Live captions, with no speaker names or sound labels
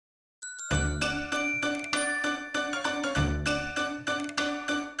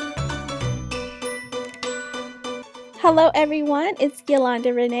Hello everyone, it's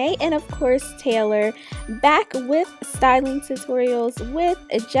Yolanda Renee and of course Taylor, back with styling tutorials with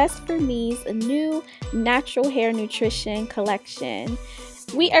Just For Me's new natural hair nutrition collection.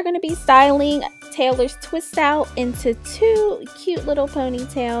 We are going to be styling Taylor's twist out into two cute little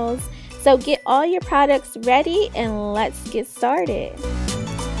ponytails. So get all your products ready and let's get started.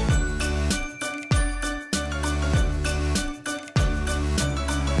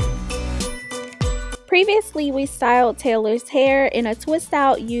 Previously, we styled Taylor's hair in a twist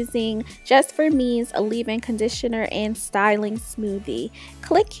out using Just For Me's leave-in conditioner and styling smoothie.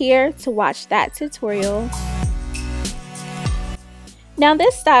 Click here to watch that tutorial. Now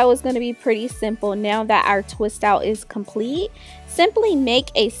this style is going to be pretty simple now that our twist out is complete. Simply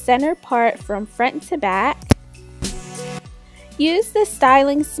make a center part from front to back. Use the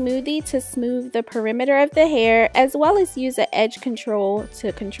styling smoothie to smooth the perimeter of the hair, as well as use an edge control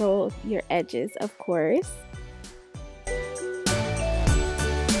to control your edges, of course.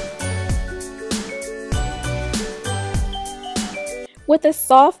 With a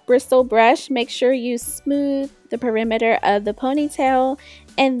soft bristle brush, make sure you smooth the perimeter of the ponytail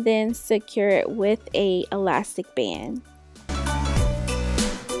and then secure it with an elastic band.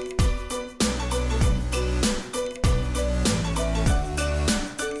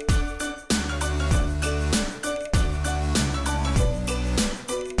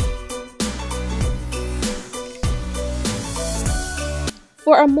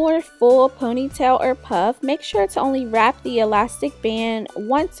 For a more full ponytail or puff, make sure to only wrap the elastic band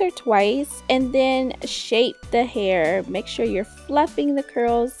once or twice and then shape the hair. Make sure you're fluffing the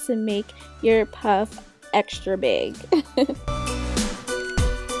curls to make your puff extra big.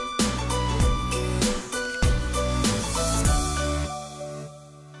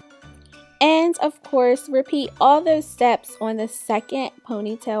 And of course, repeat all those steps on the second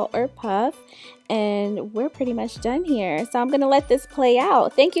ponytail or puff. And we're pretty much done here. So I'm going to let this play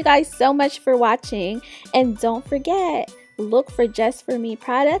out. Thank you guys so much for watching. And don't forget, look for Just For Me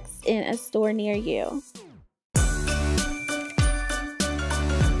products in a store near you.